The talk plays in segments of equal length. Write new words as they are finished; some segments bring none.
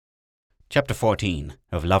Chapter 14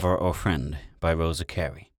 of Lover or Friend by Rosa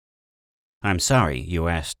Carey. I'm sorry you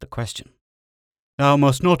asked the question. Thou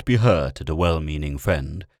must not be hurt at a well-meaning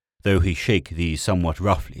friend, though he shake thee somewhat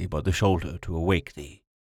roughly by the shoulder to awake thee.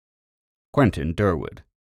 Quentin Durward.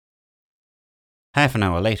 Half an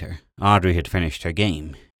hour later, Audrey had finished her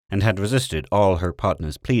game, and had resisted all her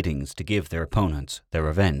partner's pleadings to give their opponents their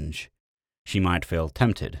revenge. She might feel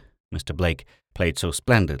tempted. Mr. Blake played so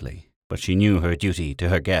splendidly, but she knew her duty to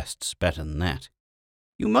her guests better than that.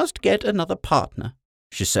 "You must get another partner,"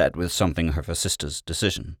 she said with something of her sister's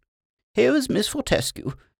decision. "Here is Miss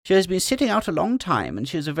Fortescue. She has been sitting out a long time, and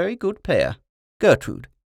she is a very good player. Gertrude,"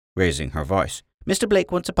 raising her voice, "Mr.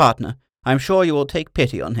 Blake wants a partner. I am sure you will take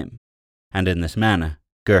pity on him." And in this manner,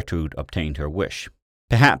 Gertrude obtained her wish.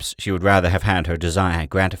 Perhaps she would rather have had her desire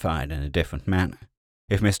gratified in a different manner.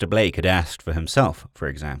 If Mr. Blake had asked for himself, for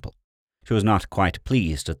example. She was not quite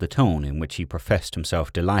pleased at the tone in which he professed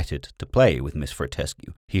himself delighted to play with Miss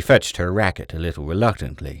Fortescue. He fetched her racket a little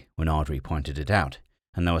reluctantly when Audrey pointed it out,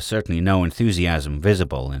 and there was certainly no enthusiasm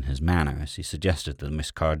visible in his manner as he suggested that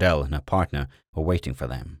Miss Cardell and her partner were waiting for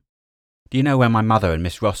them. "Do you know where my mother and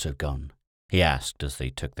Miss Ross have gone?" he asked as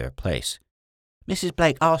they took their place. "Mrs.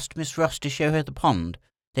 Blake asked Miss Ross to show her the pond.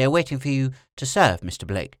 They are waiting for you to serve, Mr.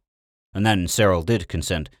 Blake." And then Cyril did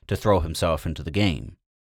consent to throw himself into the game.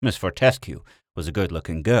 Miss Fortescue was a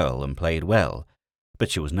good-looking girl and played well, but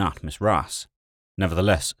she was not Miss Ross.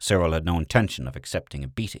 Nevertheless, Cyril had no intention of accepting a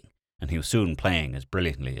beating, and he was soon playing as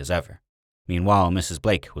brilliantly as ever. Meanwhile, Mrs.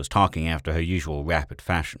 Blake was talking after her usual rapid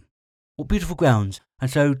fashion. "What beautiful grounds, and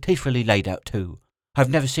so tastefully laid out too. I've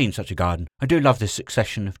never seen such a garden. I do love this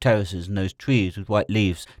succession of terraces and those trees with white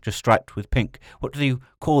leaves just striped with pink. What do you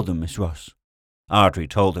call them, Miss Ross?" Audrey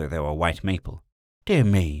told her they were white maple. "Dear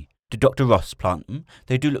me. Did Dr. Ross plant them?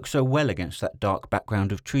 They do look so well against that dark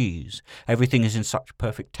background of trees. Everything is in such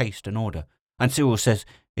perfect taste and order. And Cyril says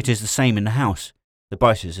it is the same in the house. The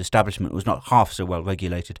Bryces' establishment was not half so well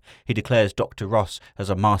regulated. He declares Dr. Ross has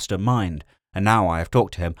a master mind, and now I have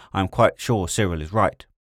talked to him, I am quite sure Cyril is right."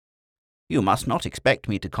 "You must not expect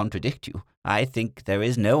me to contradict you. I think there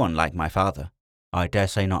is no one like my father." "I dare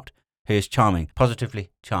say not. He is charming,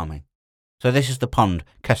 positively charming. So this is the pond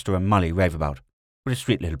Kester and Molly rave about. What a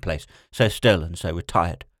sweet little place, so still and so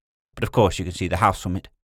retired. But of course you can see the house from it.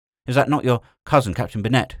 Is that not your cousin, Captain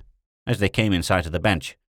Burnett?" as they came in sight of the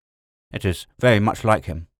bench. "It is very much like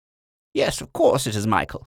him." "Yes, of course it is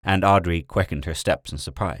Michael." And Audrey quickened her steps in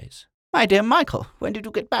surprise. "My dear Michael, when did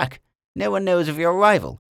you get back? No one knows of your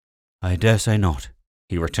arrival." "I dare say not,"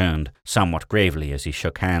 he returned, somewhat gravely as he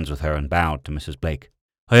shook hands with her and bowed to Mrs. Blake.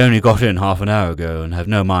 "I only got in half an hour ago and have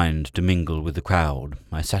no mind to mingle with the crowd.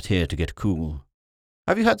 I sat here to get cool."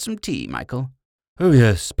 "Have you had some tea, Michael?" "Oh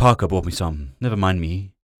yes, Parker brought me some. Never mind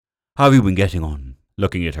me. How have you been getting on?"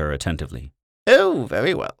 looking at her attentively. "Oh,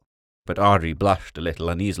 very well." But Audrey blushed a little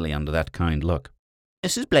uneasily under that kind look.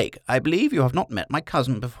 "Mrs. Blake, I believe you have not met my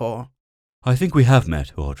cousin before." "I think we have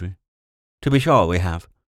met, Audrey." "To be sure we have,"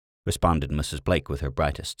 responded Mrs. Blake with her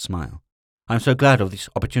brightest smile. "I am so glad of this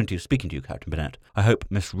opportunity of speaking to you, Captain Burnett. I hope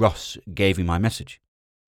Miss Ross gave you my message."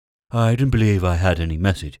 "I don't believe I had any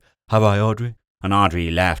message. Have I, Audrey?" And Audrey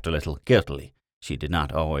laughed a little guiltily. She did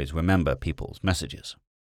not always remember people's messages.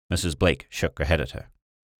 Mrs. Blake shook her head at her.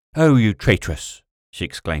 "Oh, you traitress!" she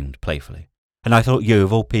exclaimed playfully. "And I thought you,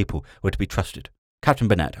 of all people, were to be trusted. Captain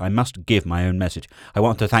Burnett, I must give my own message. I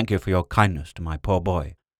want to thank you for your kindness to my poor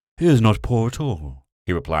boy." "He is not poor at all,"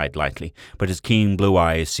 he replied lightly, but his keen blue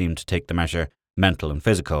eyes seemed to take the measure, mental and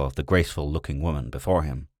physical, of the graceful-looking woman before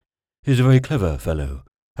him. "He is a very clever fellow,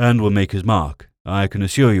 and will make his mark. I can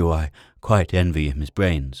assure you I quite envy him his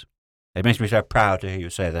brains." "It makes me so proud to hear you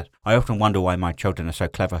say that. I often wonder why my children are so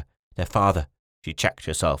clever. Their father—" She checked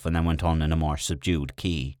herself and then went on in a more subdued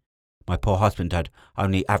key. "My poor husband had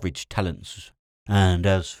only average talents. And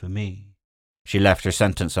as for me—" She left her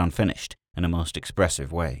sentence unfinished in a most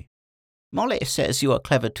expressive way. "Molly says you are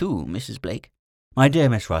clever too, Mrs. Blake." "My dear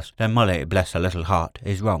Miss Ross, then Molly, bless her little heart,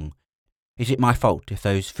 is wrong. Is it my fault if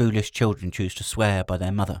those foolish children choose to swear by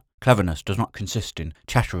their mother? Cleverness does not consist in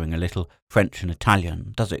chattering a little French and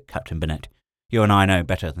Italian, does it, Captain Burnett? You and I know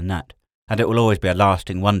better than that, and it will always be a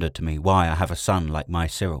lasting wonder to me why I have a son like my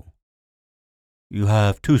Cyril." "You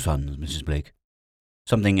have two sons, Mrs. Blake."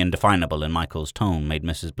 Something indefinable in Michael's tone made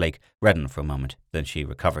Mrs. Blake redden for a moment, then she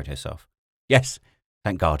recovered herself. "Yes,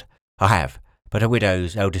 thank God, I have, but a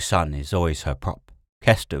widow's eldest son is always her prop.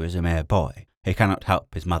 Kester is a mere boy. He cannot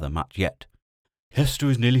help his mother much yet."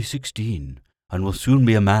 "Kester is nearly 16, and will soon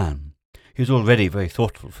be a man. He is already very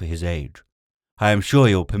thoughtful for his age. I am sure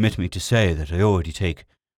you will permit me to say that I already take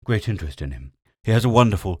great interest in him. He has a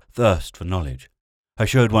wonderful thirst for knowledge. I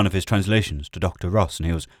showed one of his translations to Dr. Ross, and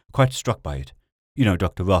he was quite struck by it. You know,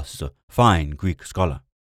 Dr. Ross is a fine Greek scholar."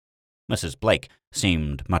 Mrs. Blake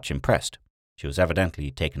seemed much impressed. She was evidently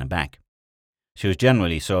taken aback. She was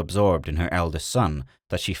generally so absorbed in her eldest son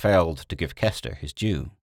that she failed to give Kester his due.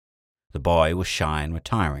 The boy was shy and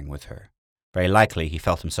retiring with her. Very likely he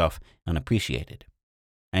felt himself unappreciated.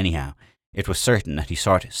 Anyhow, it was certain that he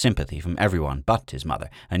sought sympathy from everyone but his mother,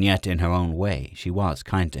 and yet in her own way she was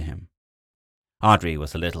kind to him. Audrey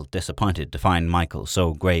was a little disappointed to find Michael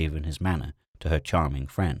so grave in his manner to her charming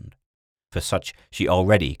friend. For such she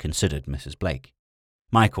already considered Mrs. Blake.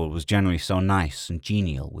 Michael was generally so nice and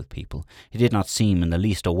genial with people, he did not seem in the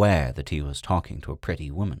least aware that he was talking to a pretty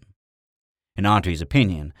woman. In Audrey's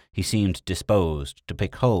opinion, he seemed disposed to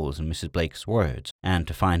pick holes in Mrs. Blake's words and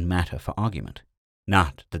to find matter for argument.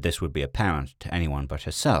 Not that this would be apparent to anyone but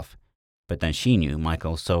herself, but then she knew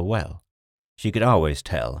Michael so well. She could always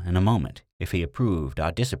tell in a moment if he approved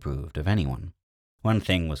or disapproved of anyone. One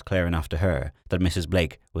thing was clear enough to her, that Mrs.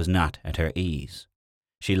 Blake was not at her ease.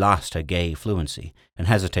 She lost her gay fluency and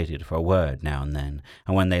hesitated for a word now and then,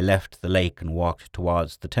 and when they left the lake and walked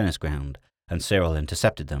towards the tennis ground, and Cyril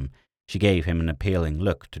intercepted them, she gave him an appealing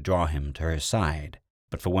look to draw him to her side,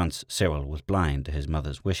 but for once Cyril was blind to his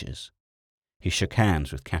mother's wishes. He shook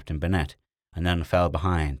hands with Captain Bennet, and then fell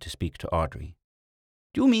behind to speak to Audrey.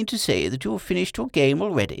 "Do you mean to say that you have finished your game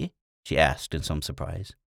already?" she asked in some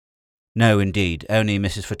surprise. "No, indeed. Only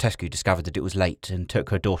Mrs. Fortescue discovered that it was late and took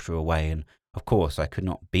her daughter away, and of course I could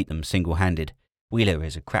not beat them single-handed. Wheeler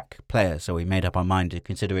is a crack player, so we made up our mind to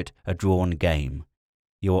consider it a drawn game.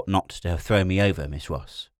 You ought not to have thrown me over, Miss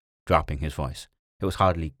Ross," dropping his voice. "It was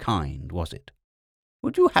hardly kind, was it?"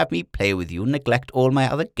 "Would you have me play with you and neglect all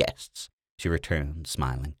my other guests?" she returned,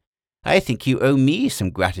 smiling. "I think you owe me some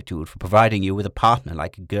gratitude for providing you with a partner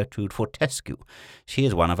like Gertrude Fortescue. She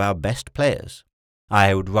is one of our best players."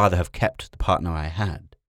 "I would rather have kept the partner I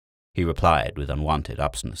had," he replied with unwonted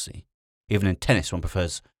obstinacy. "Even in tennis one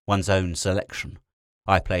prefers one's own selection.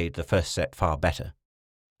 I played the first set far better."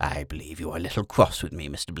 "I believe you are a little cross with me,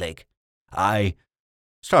 Mr. Blake." I,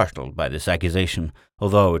 startled by this accusation,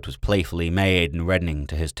 although it was playfully made and reddening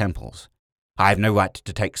to his temples. "I have no right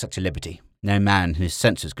to take such a liberty. No man in his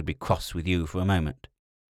senses could be cross with you for a moment."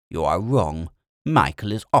 "You are wrong.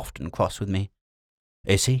 Michael is often cross with me."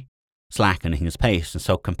 "Is he?" slackening his pace and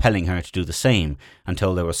so compelling her to do the same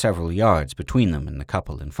until there were several yards between them and the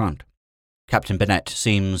couple in front. "Captain Bennet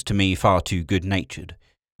seems to me far too good-natured.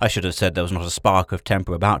 I should have said there was not a spark of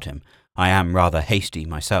temper about him. I am rather hasty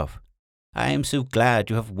myself." "I am so glad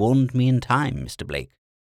you have warned me in time, Mr. Blake."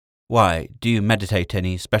 "Why, do you meditate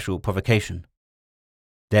any special provocation?"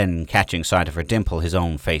 Then, catching sight of her dimple, his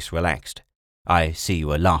own face relaxed. "I see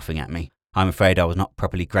you are laughing at me. I'm afraid I was not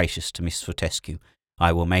properly gracious to Miss Fortescue.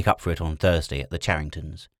 I will make up for it on Thursday at the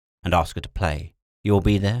Charringtons, and ask her to play. You will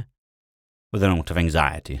be there?" With a note of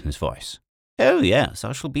anxiety in his voice. "Oh, yes,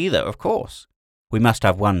 I shall be there, of course." "We must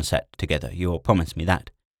have one set together, you will promise me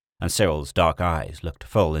that?" And Cyril's dark eyes looked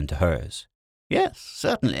full into hers. "Yes,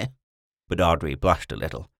 certainly." But Audrey blushed a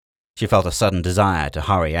little. She felt a sudden desire to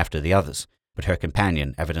hurry after the others, but her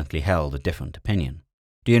companion evidently held a different opinion.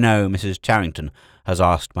 "Do you know Mrs. Charrington has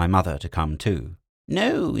asked my mother to come too?"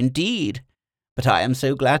 "No, indeed. But I am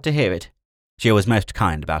so glad to hear it." "She was most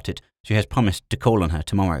kind about it. She has promised to call on her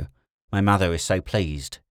tomorrow. My mother is so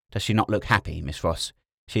pleased. Does she not look happy, Miss Ross?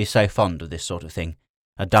 She is so fond of this sort of thing.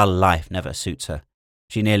 A dull life never suits her.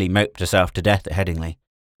 She nearly moped herself to death at Headingley.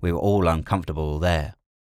 We were all uncomfortable there."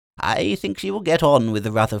 "I think she will get on with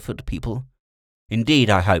the Rutherford people." "Indeed,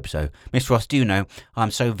 I hope so. Miss Ross, do you know, I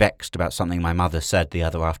am so vexed about something my mother said the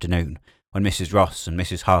other afternoon, when Mrs. Ross and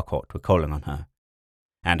Mrs. Harcourt were calling on her."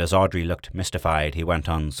 And as Audrey looked mystified, he went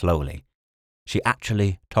on slowly. "She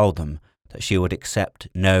actually told them that she would accept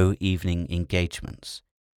no evening engagements,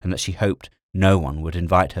 and that she hoped no one would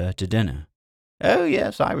invite her to dinner." "Oh,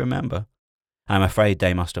 yes, I remember." "I'm afraid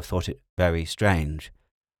they must have thought it very strange.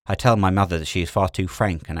 I tell my mother that she is far too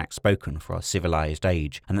frank and outspoken for a civilized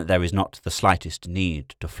age, and that there is not the slightest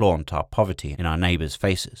need to flaunt our poverty in our neighbours'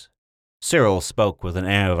 faces." Cyril spoke with an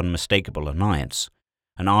air of unmistakable annoyance,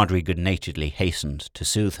 and Audrey good-naturedly hastened to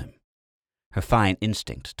soothe him. Her fine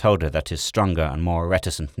instinct told her that his stronger and more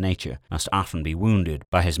reticent nature must often be wounded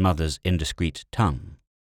by his mother's indiscreet tongue.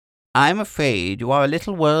 "I'm afraid you are a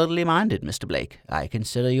little worldly-minded, Mr. Blake. I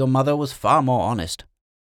consider your mother was far more honest."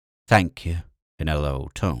 "Thank you," in a low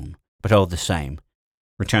tone, but all the same,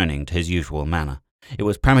 returning to his usual manner. "It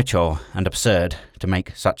was premature and absurd to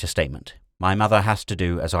make such a statement. My mother has to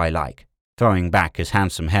do as I like," throwing back his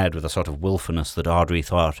handsome head with a sort of wilfulness that Audrey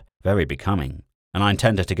thought very becoming. "And I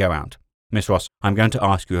intended to go out. Miss Ross, I'm going to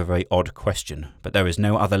ask you a very odd question, but there is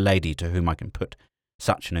no other lady to whom I can put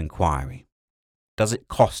such an inquiry. Does it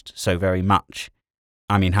cost so very much?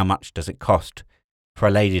 I mean, how much does it cost for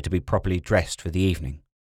a lady to be properly dressed for the evening?"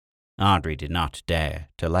 Audrey did not dare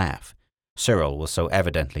to laugh. Cyril was so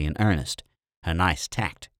evidently in earnest. Her nice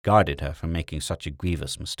tact guarded her from making such a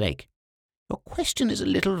grievous mistake. "Your question is a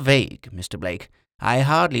little vague, Mr. Blake. I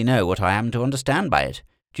hardly know what I am to understand by it.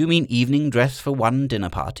 Do you mean evening dress for one dinner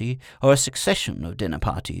party, or a succession of dinner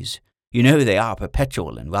parties? You know they are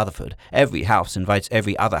perpetual in Rutherford. Every house invites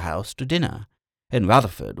every other house to dinner. In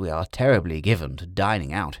Rutherford we are terribly given to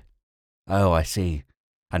dining out." "Oh, I see.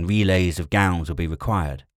 And relays of gowns will be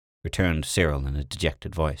required," returned Cyril in a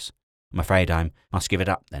dejected voice. "I'm afraid I must give it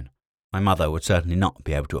up, then. My mother would certainly not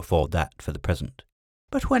be able to afford that for the present."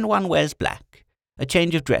 "But when one wears black, a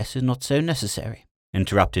change of dress is not so necessary,"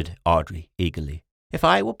 interrupted Audrey eagerly. "If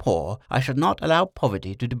I were poor, I should not allow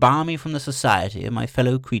poverty to debar me from the society of my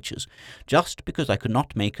fellow creatures, just because I could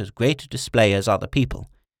not make as great a display as other people.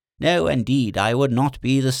 No, indeed, I would not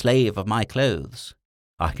be the slave of my clothes."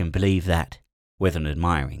 "I can believe that," with an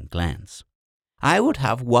admiring glance. "I would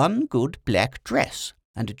have one good black dress,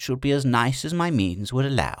 and it should be as nice as my means would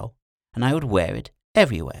allow, and I would wear it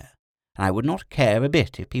everywhere, and I would not care a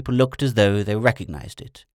bit if people looked as though they recognized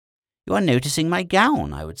it. 'You are noticing my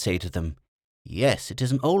gown,' I would say to them. 'Yes, it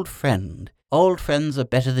is an old friend. Old friends are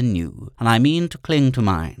better than new, and I mean to cling to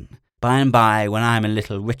mine. By and by, when I am a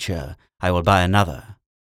little richer, I will buy another.'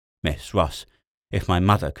 Miss Ross, if my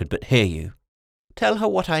mother could but hear you." "Tell her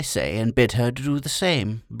what I say, and bid her do the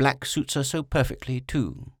same. Black suits her so perfectly,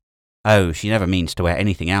 too." "Oh, she never means to wear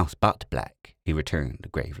anything else but black," he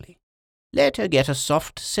returned gravely. "Let her get a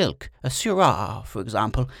soft silk, a surah, for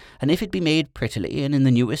example, and if it be made prettily and in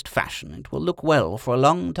the newest fashion, it will look well for a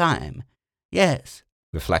long time. Yes,"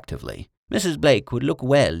 reflectively, "Mrs. Blake would look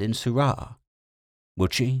well in surah."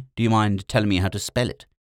 "Would she? Do you mind telling me how to spell it?"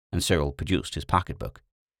 And Cyril produced his pocketbook.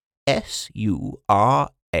 "S-U-R-A-H.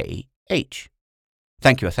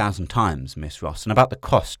 "Thank you 1,000 times, Miss Ross. And about the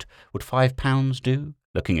cost, would £5 do?"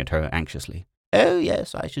 looking at her anxiously. "Oh,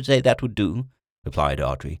 yes, I should say that would do," replied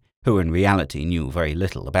Audrey, who in reality knew very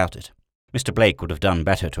little about it. Mr. Blake would have done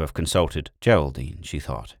better to have consulted Geraldine, she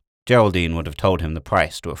thought. Geraldine would have told him the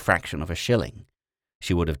price to a fraction of a shilling.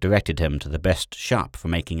 She would have directed him to the best shop for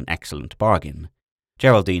making an excellent bargain.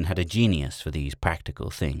 Geraldine had a genius for these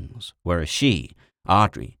practical things, whereas she,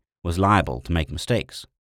 Audrey, was liable to make mistakes.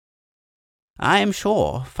 "I am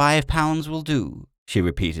sure £5 will do," she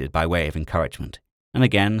repeated by way of encouragement, and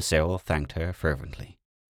again Cyril thanked her fervently.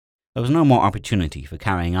 There was no more opportunity for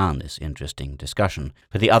carrying on this interesting discussion,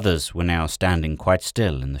 for the others were now standing quite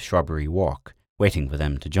still in the shrubbery walk, waiting for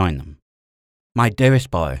them to join them. "My dearest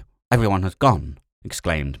boy, everyone has gone,"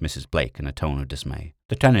 exclaimed Mrs. Blake in a tone of dismay.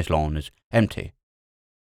 "The tennis lawn is empty."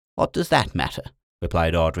 "What does that matter?"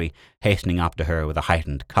 replied Audrey, hastening up to her with a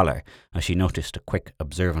heightened colour as she noticed a quick,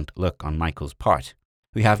 observant look on Michael's part.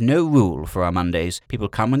 "We have no rule for our Mondays. People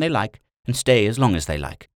come when they like, and stay as long as they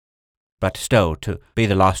like." "But still, to be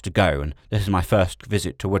the last to go, and this is my first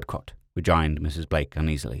visit to Woodcote," rejoined Mrs. Blake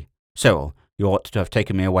uneasily. "Cyril, you ought to have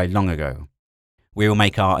taken me away long ago." "We will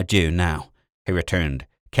make our adieu now," he returned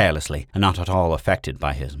carelessly, and not at all affected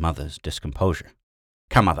by his mother's discomposure.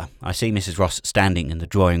 "Come, mother, I see Mrs. Ross standing in the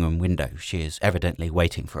drawing-room window. She is evidently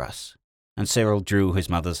waiting for us." And Cyril drew his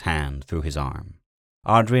mother's hand through his arm.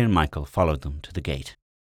 Audrey and Michael followed them to the gate.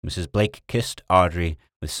 Mrs. Blake kissed Audrey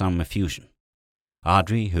with some effusion.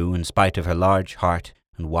 Audrey, who, in spite of her large heart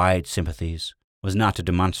and wide sympathies, was not a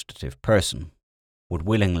demonstrative person, would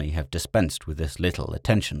willingly have dispensed with this little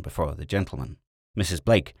attention before the gentleman. Mrs.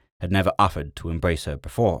 Blake had never offered to embrace her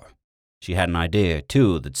before. She had an idea,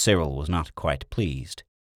 too, that Cyril was not quite pleased.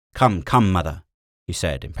 "Come, come, mother," he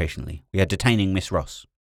said impatiently. "We are detaining Miss Ross."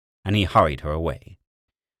 And he hurried her away.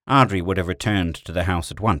 Audrey would have returned to the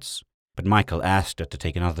house at once, but Michael asked her to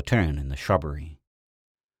take another turn in the shrubbery.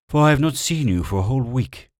 "For I have not seen you for a whole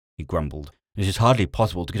week," he grumbled. "It is hardly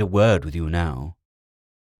possible to get a word with you now."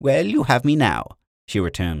 "Well, you have me now," she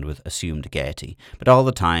returned with assumed gaiety, but all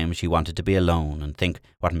the time she wanted to be alone and think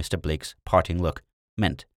what Mr. Blake's parting look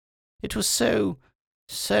meant. It was so...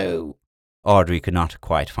 Audrey could not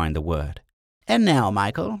quite find the word. "And now,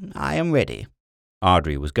 Michael, I am ready."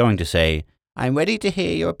 Audrey was going to say, "I am ready to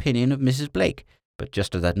hear your opinion of Mrs. Blake," but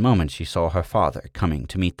just at that moment she saw her father coming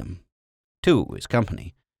to meet them. 2 is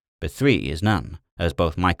company, but 3 is none, as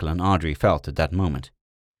both Michael and Audrey felt at that moment.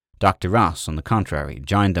 Dr. Ross, on the contrary,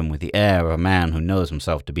 joined them with the air of a man who knows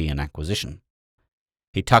himself to be an acquisition.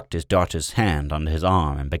 He tucked his daughter's hand under his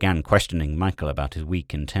arm and began questioning Michael about his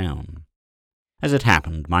week in town. As it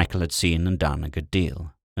happened, Michael had seen and done a good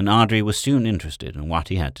deal. and Audrey was soon interested in what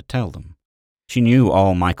he had to tell them. She knew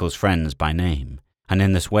all Michael's friends by name, and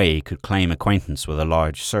in this way could claim acquaintance with a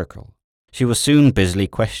large circle. She was soon busily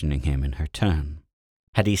questioning him in her turn.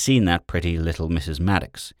 Had he seen that pretty little Mrs.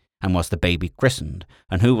 Maddox, and was the baby christened,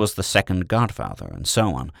 and who was the second godfather, and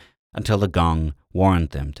so on, until the gong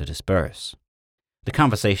warned them to disperse. The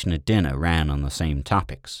conversation at dinner ran on the same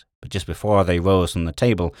topics, but just before they rose from the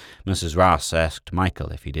table, Mrs. Ross asked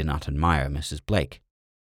Michael if he did not admire Mrs. Blake.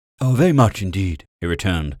 "Oh, very much indeed," he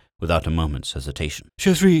returned, without a moment's hesitation. "She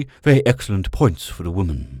has 3 very excellent points for a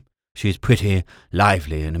woman. She is pretty,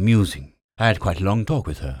 lively, and amusing. I had quite a long talk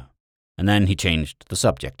with her." And then he changed the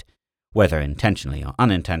subject. Whether intentionally or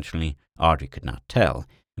unintentionally, Audrey could not tell,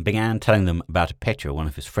 and began telling them about a picture one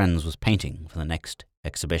of his friends was painting for the next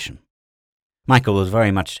exhibition. Michael was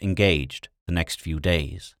very much engaged the next few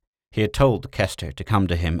days. He had told Kester to come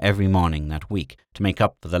to him every morning that week to make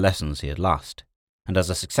up for the lessons he had lost, and as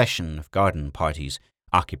a succession of garden parties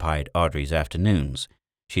occupied Audrey's afternoons,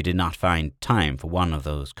 she did not find time for one of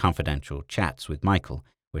those confidential chats with Michael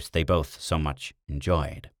which they both so much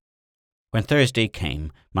enjoyed. When Thursday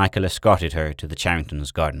came, Michael escorted her to the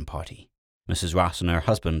Charringtons' garden party. Mrs. Ross and her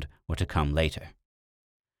husband were to come later.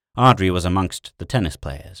 Audrey was amongst the tennis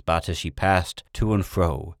players, but as she passed to and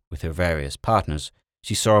fro with her various partners,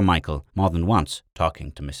 she saw Michael more than once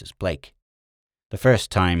talking to Mrs. Blake. The first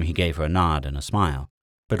time he gave her a nod and a smile,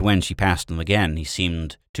 but when she passed them again he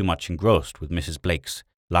seemed too much engrossed with Mrs. Blake's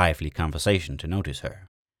lively conversation to notice her.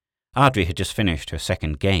 Audrey had just finished her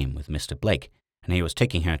second game with Mr. Blake, and he was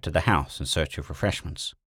taking her to the house in search of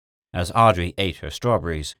refreshments. As Audrey ate her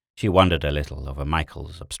strawberries, she wondered a little over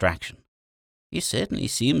Michael's abstraction. "He certainly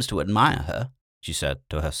seems to admire her," she said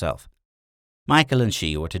to herself. Michael and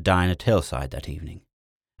she were to dine at Hillside that evening,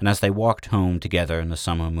 and as they walked home together in the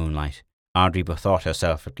summer moonlight, Audrey bethought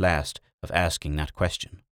herself at last of asking that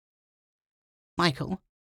question. "Michael,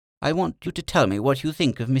 I want you to tell me what you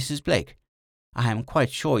think of Mrs. Blake. I am quite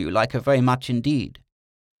sure you like her very much indeed."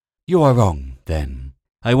 "You are wrong, then.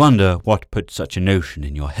 I wonder what put such a notion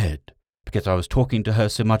in your head. Because I was talking to her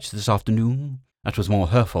so much this afternoon? That was more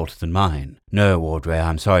her fault than mine. No, Audrey, I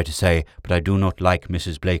am sorry to say, but I do not like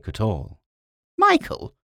Mrs. Blake at all."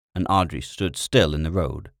 "Michael!" And Audrey stood still in the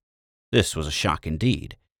road. This was a shock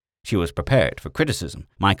indeed. She was prepared for criticism.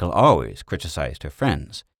 Michael always criticized her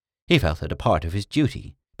friends. He felt it a part of his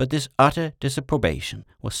duty. But this utter disapprobation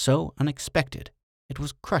was so unexpected. It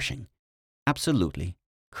was crushing. Absolutely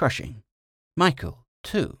crushing. Michael,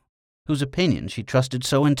 too, whose opinion she trusted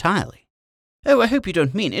so entirely. "Oh, I hope you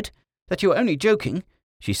don't mean it, that you are only joking,"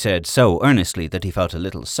 she said so earnestly that he felt a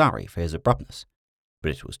little sorry for his abruptness.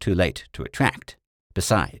 But it was too late to retract.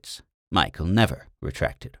 Besides, Michael never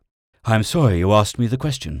retracted. "I am sorry you asked me the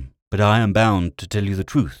question, but I am bound to tell you the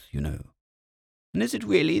truth, you know." "And is it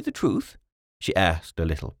really the truth?" she asked a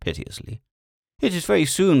little piteously. "It is very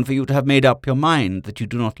soon for you to have made up your mind that you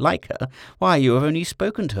do not like her. Why, you have only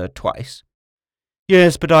spoken to her twice."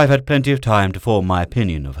 "Yes, but I've had plenty of time to form my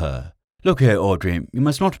opinion of her. Look here, Audrey, you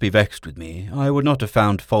must not be vexed with me. I would not have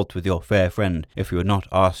found fault with your fair friend if you had not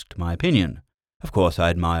asked my opinion. Of course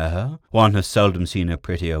I admire her. One has seldom seen a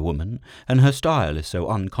prettier woman, and her style is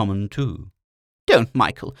so uncommon too." "Don't,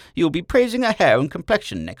 Michael. You'll be praising her hair and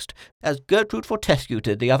complexion next, as Gertrude Fortescue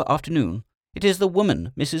did the other afternoon. It is the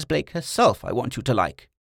woman, Mrs. Blake herself, I want you to like."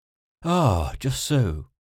 "Ah, just so."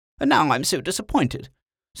 "And now I'm so disappointed.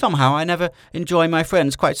 Somehow I never enjoy my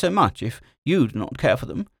friends quite so much if you do not care for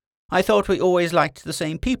them. I thought we always liked the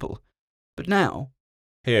same people. But now—"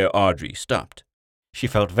 Here Audrey stopped. She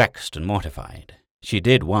felt vexed and mortified. She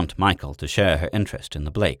did want Michael to share her interest in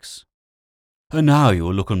the Blakes. "And now you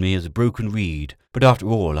will look on me as a broken reed, but after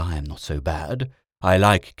all I am not so bad. I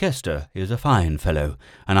like Kester, he is a fine fellow,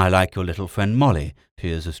 and I like your little friend Molly, she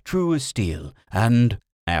is as true as steel, and,"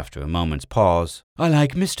 after a moment's pause, "I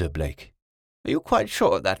like Mr. Blake." "Are you quite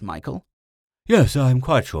sure of that, Michael?" "Yes, I am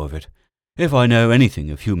quite sure of it. If I know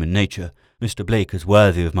anything of human nature, Mr. Blake is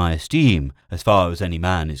worthy of my esteem. As far as any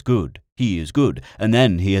man is good, he is good, and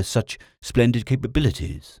then he has such splendid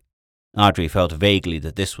capabilities." Audrey felt vaguely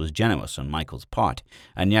that this was generous on Michael's part,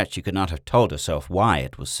 and yet she could not have told herself why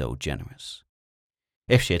it was so generous.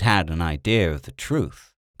 If she had had an idea of the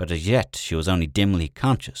truth, but as yet she was only dimly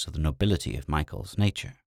conscious of the nobility of Michael's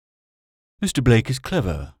nature. "Mr. Blake is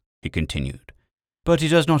clever," he continued, "but he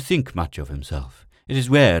does not think much of himself. It is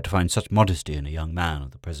rare to find such modesty in a young man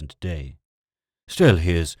of the present day. Still,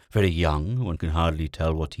 he is very young, one can hardly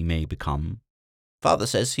tell what he may become." "Father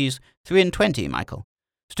says he's 23, Michael."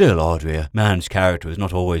 "Still, Audrey, a man's character is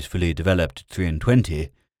not always fully developed at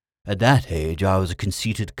 23. At that age I was a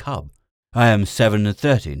conceited cub. I am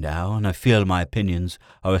 37 now, and I feel my opinions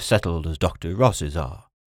are as settled as Dr. Ross's are.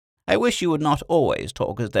 I wish you would not always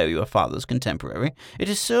talk as though you were father's contemporary. It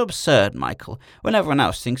is so absurd, Michael, when everyone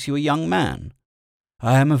else thinks you a young man.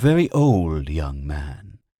 I am a very old young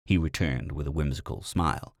man, he returned with a whimsical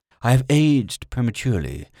smile. I have aged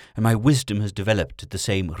prematurely, and my wisdom has developed at the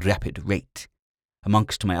same rapid rate.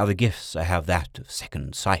 Amongst my other gifts I have that of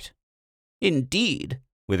second sight. Indeed,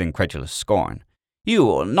 with incredulous scorn.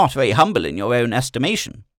 You are not very humble in your own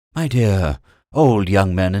estimation. My dear, old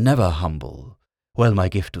young men are never humble. Well, my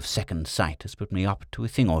gift of second sight has put me up to a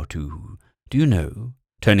thing or two. Do you know?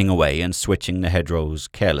 Turning away and switching the hedgerows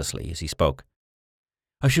carelessly as he spoke.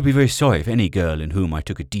 I should be very sorry if any girl in whom I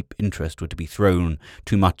took a deep interest were to be thrown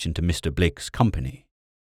too much into Mr. Blake's company.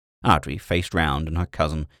 Audrey faced round on her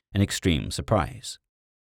cousin in extreme surprise.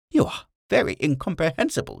 You are very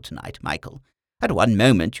incomprehensible tonight, Michael. At one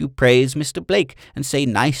moment you praise Mr. Blake and say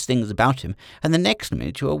nice things about him, and the next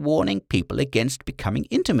minute you are warning people against becoming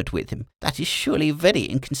intimate with him. That is surely very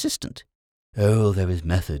inconsistent. Oh, there is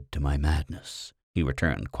method to my madness, he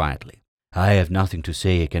returned quietly. I have nothing to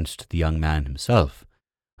say against the young man himself.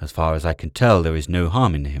 As far as I can tell, there is no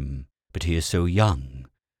harm in him, but he is so young,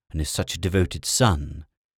 and is such a devoted son,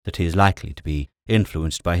 that he is likely to be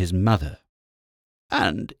influenced by his mother.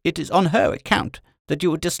 And it is on her account that you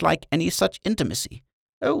would dislike any such intimacy.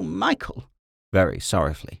 Oh, Michael, very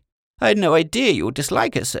sorrowfully. I had no idea you would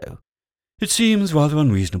dislike her so. It seems rather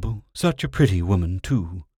unreasonable. Such a pretty woman,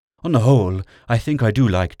 too. On the whole, I think I do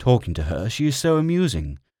like talking to her. She is so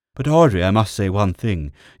amusing. But Audrey, I must say one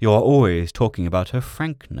thing. You are always talking about her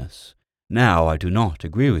frankness. Now I do not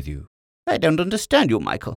agree with you. I don't understand you,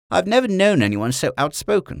 Michael. I've never known anyone so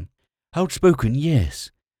outspoken. Outspoken,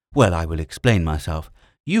 yes. Well, I will explain myself.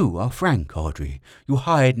 You are frank, Audrey. You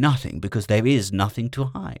hide nothing because there is nothing to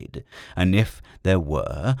hide. And if there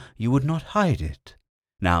were, you would not hide it.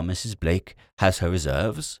 Now Mrs. Blake has her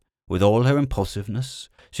reserves. With all her impulsiveness,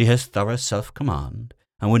 she has thorough self-command,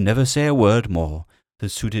 and would never say a word more that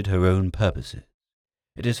suited her own purposes.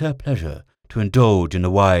 It is her pleasure to indulge in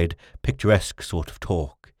a wide, picturesque sort of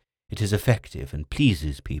talk. It is effective and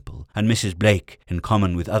pleases people, and Mrs. Blake, in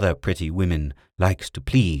common with other pretty women, likes to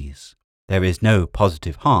please. There is no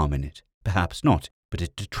positive harm in it, perhaps not, but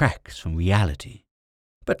it detracts from reality.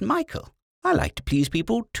 But, Michael, I like to please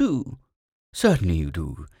people too. Certainly you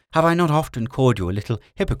do. Have I not often called you a little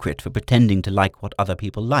hypocrite for pretending to like what other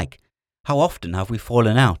people like? How often have we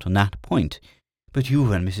fallen out on that point? But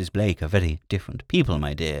you and Mrs. Blake are very different people,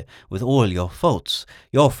 my dear. With all your faults,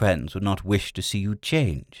 your friends would not wish to see you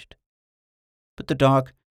changed. But the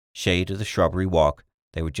dark shade of the shrubbery walk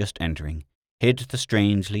they were just entering hid the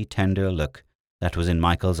strangely tender look that was in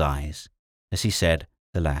Michael's eyes as he said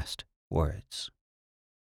the last words.